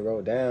 that I had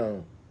wrote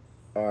down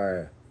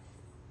are,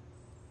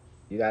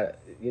 you got,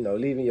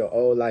 leaving your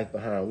old life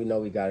behind. We know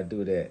we got to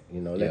do that.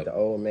 Let the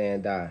old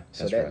man die.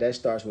 So that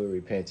starts with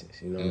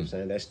repentance. You know what I'm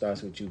saying? That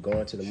starts with you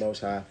going to the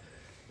Most High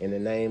in the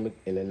name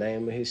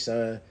of His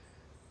Son.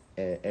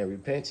 And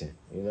repenting,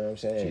 you know what I'm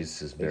saying?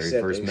 Jesus' very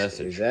first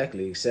message.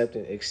 Exactly,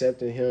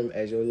 accepting Him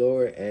as your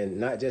Lord, and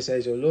not just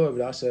as your Lord,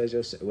 but also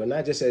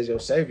not just as your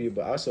Savior,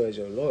 but also as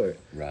your Lord,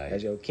 right?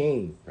 As your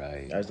King,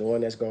 right? As the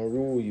one that's gonna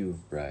rule you,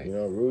 right?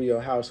 Rule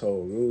your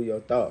household, rule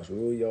your thoughts,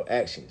 rule your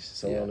actions,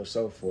 so on and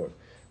so forth,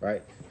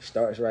 right?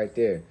 Starts right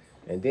there,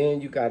 and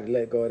then you got to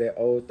let go of that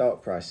old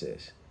thought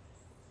process.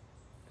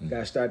 You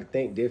gotta start to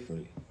think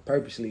differently,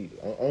 purposely,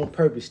 on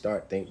purpose.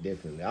 Think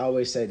differently. I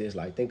always say this,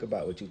 like, think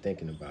about what you're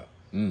thinking about.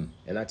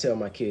 And I tell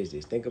my kids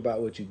this: think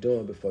about what you're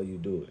doing before you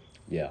do it.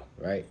 Yeah.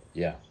 Right?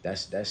 Yeah.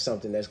 That's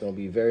something that's going to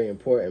be very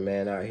important,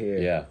 man, out here.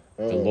 Yeah.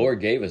 The Lord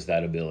gave us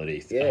that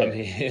ability. Yeah.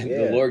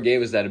 The Lord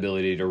gave us that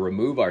ability to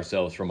remove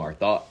ourselves from our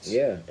thoughts.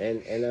 Yeah.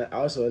 And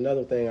also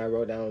another thing I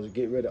wrote down was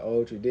get rid of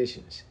old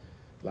traditions.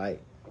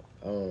 Like,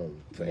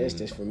 for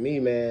instance, for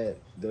me, man,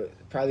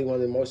 probably one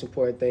of the most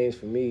important things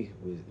for me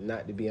was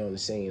not to be on the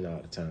scene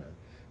all the time.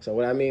 So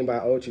what I mean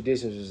by old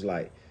traditions is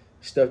like,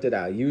 stuff that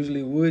I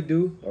usually would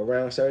do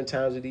around certain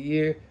times of the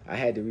year, I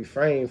had to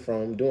refrain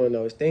from doing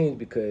those things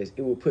because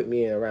it would put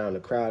me in around a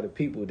crowd of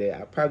people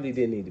that I probably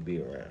didn't need to be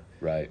around.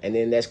 Right. And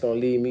then that's going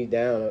to lead me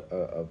down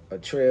a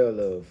trail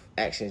of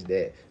actions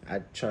that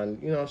I I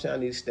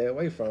need to stay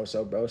away from.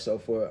 So, bro,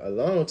 for a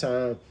long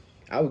time,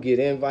 I would get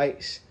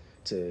invites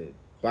to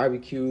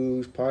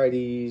barbecues,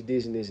 parties,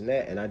 this and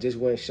that, and I just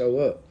wouldn't show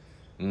up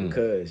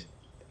because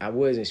I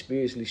wasn't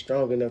spiritually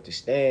strong enough to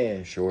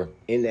stand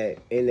in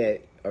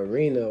that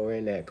arena or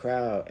in that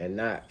crowd and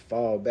not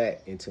fall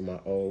back into my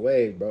old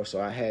ways, bro.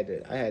 So I had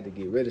to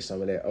get rid of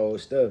some of that old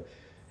stuff,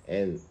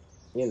 and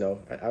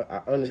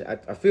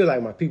I feel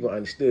like my people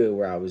understood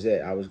where I was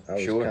at. I was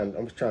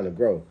trying to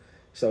grow.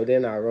 So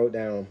then I wrote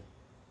down,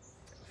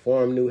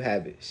 form new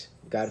habits.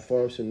 You got to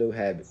form some new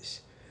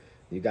habits.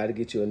 You got to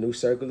get you a new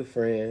circle of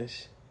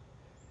friends,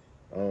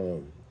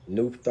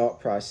 new thought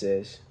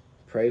process.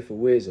 Pray for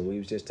wisdom. We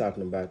was just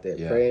talking about that.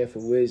 Yeah. Praying for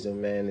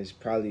wisdom, man, is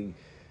probably,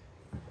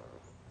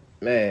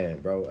 man,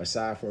 bro,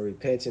 aside from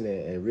repenting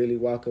and really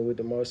walking with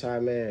the Most High,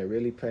 man, and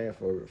really praying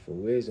for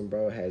wisdom,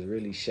 bro, has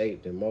really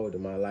shaped and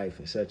molded my life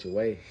in such a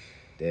way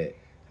that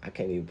I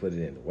can't even put it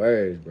into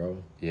words,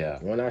 bro. Yeah.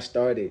 When I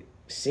started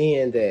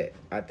seeing that,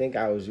 I think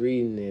I was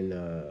reading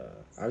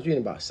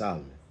about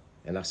Solomon,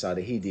 and I saw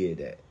that he did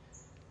that.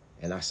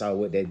 And I saw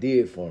what that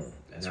did for him.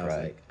 That's and I was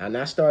right. Like, and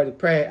I started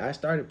praying. I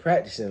started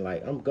practicing,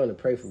 like, I'm going to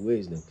pray for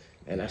wisdom.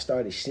 And I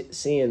started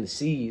seeing the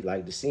seed,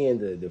 like seeing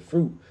the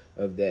fruit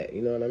of that.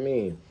 You know what I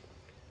mean?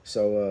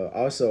 So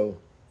also,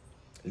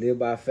 live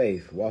by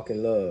faith, walk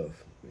in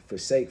love,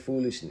 forsake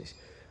foolishness.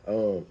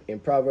 In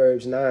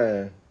Proverbs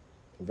 9,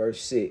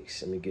 verse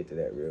 6, let me get to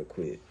that real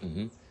quick.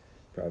 Mm-hmm.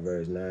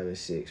 Proverbs 9 and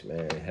 6,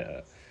 man.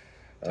 Yeah.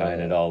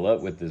 Tying it all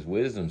up with this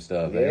wisdom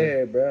stuff.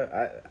 Yeah,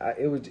 bro.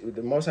 It was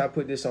the Most High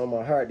put this on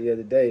my heart the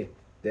other day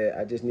that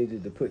I just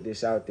needed to put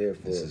this out there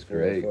for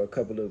a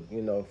couple of,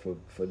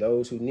 for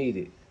those who need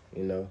it.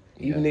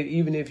 Even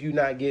if you're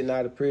not getting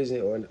out of prison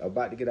or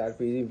about to get out of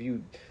prison, even if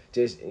you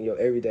just in your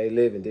everyday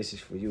living, this is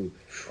for you.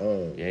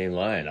 You ain't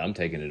lying. I'm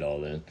taking it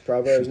all in.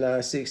 Proverbs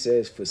 9:6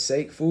 says,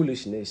 "Forsake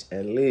foolishness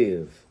and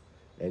live.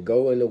 and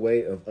go in the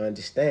way of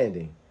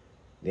understanding.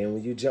 Then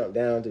when you jump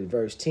down to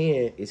verse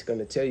 10, it's going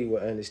to tell you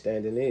what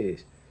understanding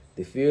is.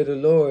 The fear of the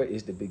Lord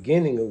is the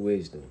beginning of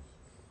wisdom,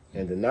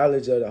 and the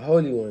knowledge of the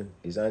Holy One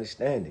is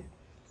understanding.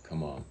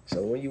 Come on.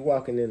 So when you're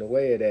walking in the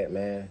way of that,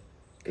 man,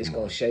 it's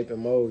going to shape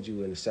and mold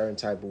you in a certain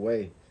type of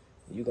way.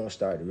 You're going to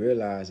start to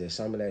realize that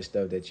some of that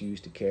stuff that you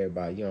used to care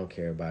about, you don't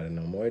care about it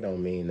no more. It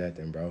don't mean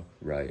nothing, bro.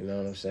 Right. You know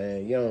what I'm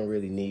saying? You don't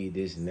really need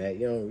this and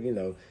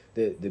that.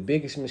 The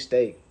biggest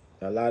mistake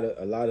a lot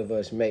of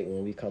us make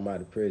when we come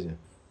out of prison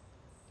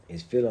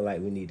is feeling like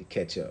we need to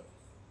catch up.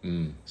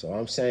 So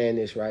I'm saying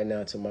this right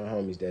now to my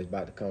homies that's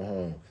about to come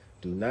home.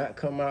 Do not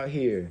come out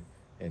here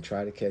and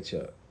try to catch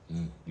up.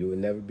 You will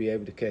never be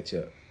able to catch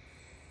up.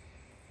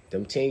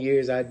 Them 10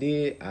 years I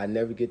did, I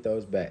never get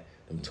those back.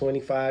 Them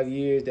 25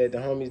 years that the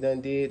homies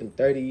done did, them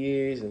 30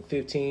 years and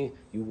 15,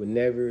 you will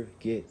never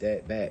get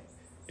that back.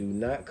 Do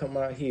not come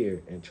out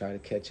here and try to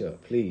catch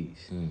up,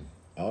 please.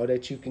 All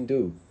that you can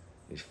do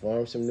is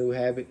form some new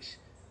habits,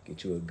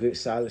 get you a good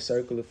solid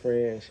circle of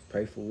friends,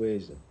 pray for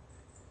wisdom.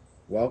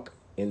 Walk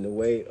in the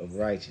way of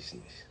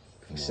righteousness.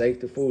 Forsake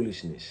the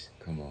foolishness.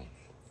 Come on.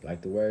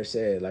 Like the word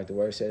said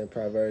in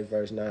Proverbs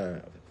verse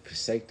 9,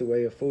 forsake the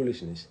way of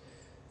foolishness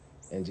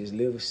and just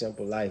live a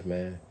simple life,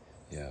 man.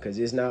 Yeah. Because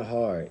it's not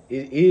hard.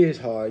 It is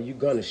hard. You're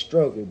going to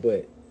struggle,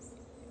 but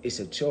it's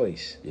a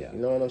choice. Yeah. You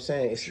know what I'm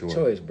saying? It's a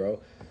choice, bro.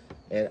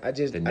 And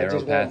the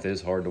narrow path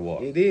is hard to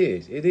walk. It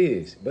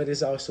is. But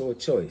it's also a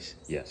choice.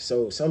 Yes.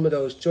 So some of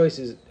those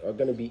choices are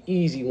going to be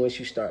easy once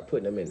you start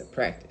putting them into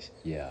practice.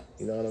 Yeah.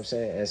 You know what I'm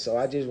saying? And so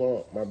I just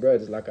want my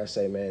brothers, like I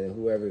say, man, and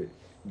whoever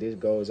this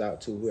goes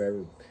out to,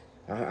 whoever,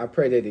 I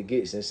pray that it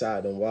gets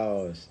inside them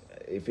walls,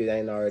 if it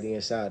ain't already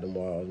inside them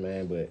walls,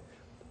 man. But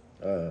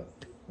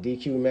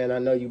DQ, man, I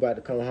know you about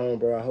to come home,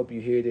 bro. I hope you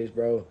hear this,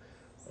 bro.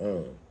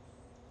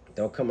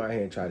 Don't come out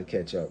here and try to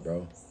catch up,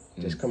 bro.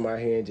 Just come out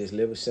here and just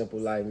live a simple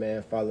life,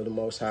 man. Follow the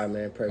Most High,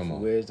 man. Pray for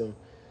wisdom.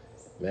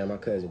 Man, my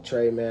cousin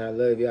Trey, man, I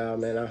love y'all,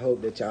 man. I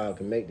hope that y'all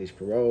can make this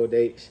parole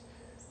dates.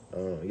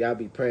 Y'all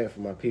be praying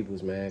for my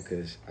peoples, man,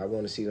 because I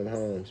want to see them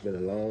home. It's been a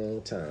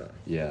long time.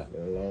 Yeah.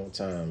 Been a long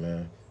time,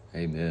 man.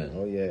 Amen.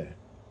 Oh, yeah.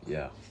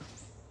 Yeah.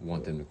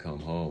 Want them to come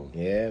home.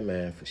 Yeah,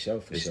 man, for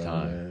sure, It's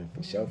time. man.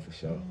 For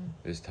sure.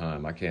 It's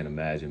time. I can't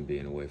imagine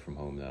being away from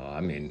home now.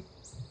 I mean,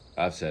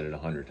 I've said it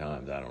 100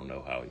 times. I don't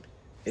know how.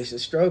 It's a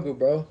struggle,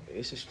 bro.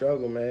 It's a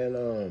struggle,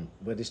 man.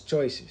 But it's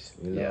choices.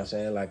 You know what I'm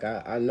saying? Like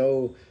I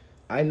know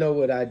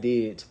what I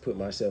did to put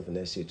myself in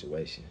that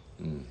situation.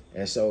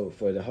 And so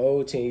for the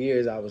whole 10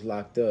 years I was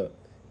locked up,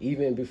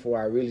 even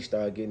before I really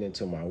started getting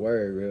into my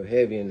word real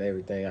heavy and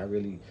everything,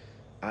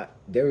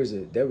 there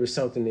was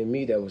something in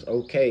me that was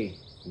okay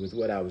with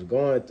what I was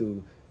going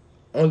through,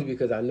 only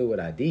because I knew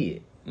what I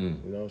did. You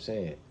know what I'm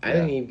saying? I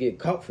didn't even get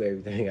caught for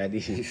everything I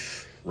did.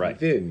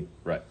 Right. You feel me?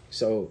 Right.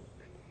 So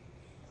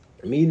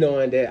me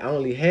knowing that I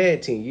only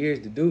had 10 years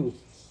to do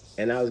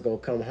and I was going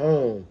to come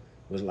home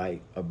was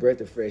like a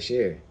breath of fresh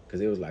air. Because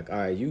it was like, all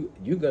right,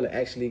 you're going to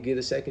actually get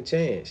a second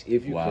chance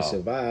if you can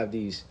survive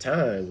these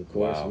times, of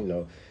course, you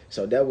know.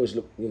 So that was,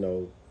 you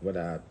know, what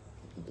I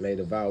made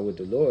a vow with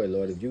the Lord.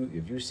 Lord, if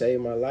you save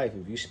my life,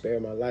 if you spare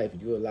my life,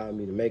 if you allow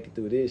me to make it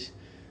through this,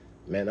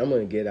 man, I'm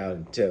going to get out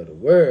and tell the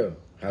world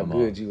how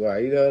good you are.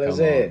 You know what I'm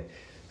saying?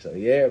 So,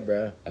 yeah,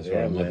 bro. That's what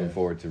I'm looking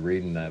forward to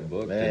reading that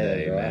book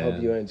today, bro, man. I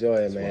hope you enjoy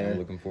it, man. What I'm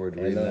looking forward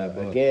to reading that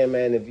book. Again,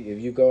 man, if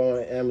you go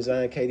on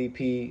Amazon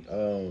KDP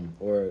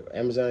or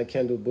Amazon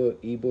Kindle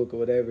book, ebook or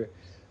whatever,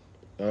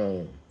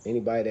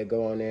 anybody that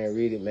go on there and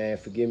read it, man,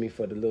 forgive me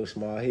for the little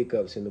small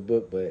hiccups in the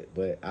book,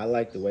 but I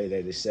like the way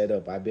that it's set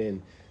up. I've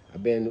been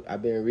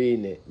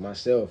reading it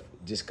myself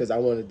just because I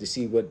wanted to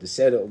see what the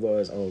setup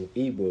was on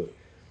ebook.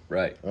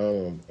 Right.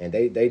 And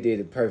they did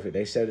it perfect.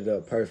 They set it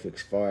up perfect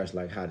as far as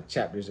like how the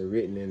chapters are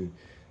written and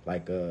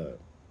like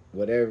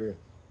whatever.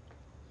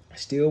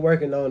 Still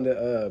working on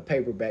the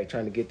paperback,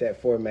 trying to get that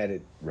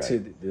formatted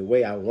to the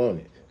way I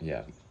want it.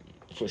 Yeah.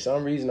 For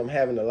some reason, I'm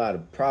having a lot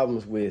of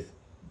problems with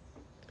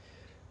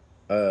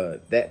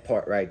that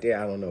part right there.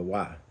 I don't know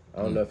why.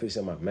 I don't know if it's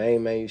in my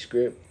main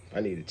manuscript. I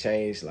need to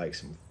change like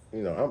some,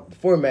 you know,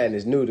 formatting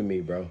is new to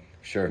me, bro.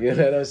 Sure. You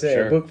know what I'm saying?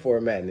 Sure. Book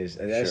formatting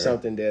that's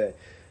something that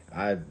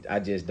I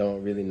just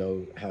don't really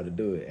know how to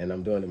do it, and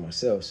I'm doing it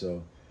myself.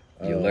 So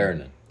you're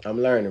learning.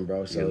 I'm learning,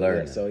 bro. So you're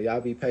learning. So y'all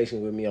be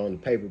patient with me on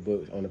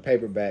the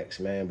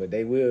paperbacks, man. But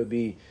they will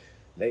be.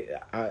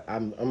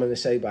 I'm gonna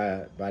say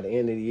by the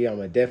end of the year, I'm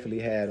gonna definitely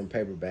have them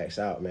paperbacks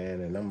out,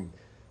 man. And I'm,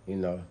 you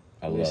know,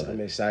 I'm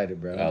excited,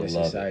 bro. I'm just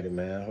excited,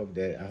 man. I hope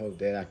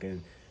that I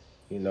can,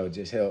 you know,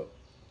 just help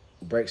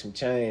break some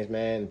chains,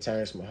 man, and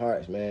turn some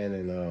hearts, man.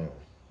 And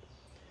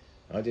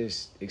I'm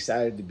just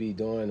excited to be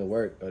doing the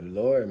work of the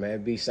Lord,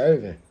 man. Be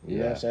serving. You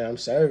know what I'm saying? I'm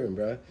serving,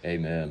 bro.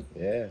 Amen.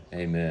 Yeah.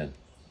 Amen.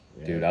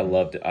 Yeah, dude, I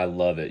loved it. I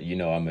love it. You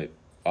know, I'm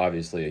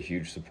obviously a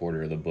huge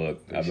supporter of the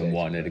book. I've been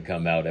wanting it to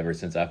come out ever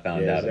since I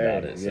found out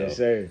about it. So yes,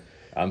 sir.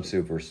 I'm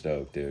super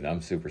stoked, dude.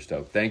 I'm super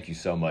stoked. Thank you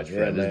so much,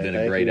 Fred. This has been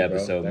Thank a great you,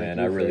 episode, man.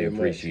 I really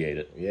appreciate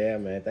it. Yeah,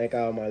 man. Thank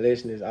all our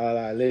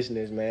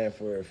listeners, man,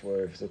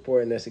 for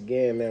supporting us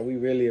again, man. We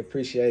really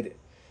appreciate it.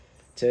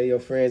 Tell your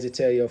friends to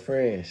tell your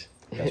friends.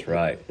 That's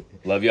right.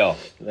 Love y'all.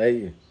 Love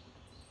you.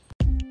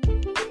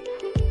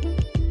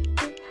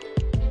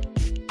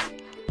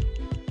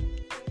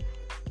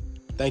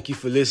 Thank you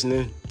for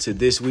listening to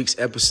this week's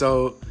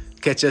episode.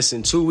 Catch us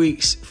in 2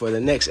 weeks for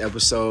the next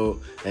episode,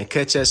 and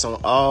catch us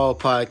on all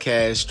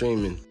podcast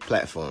streaming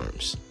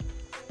platforms.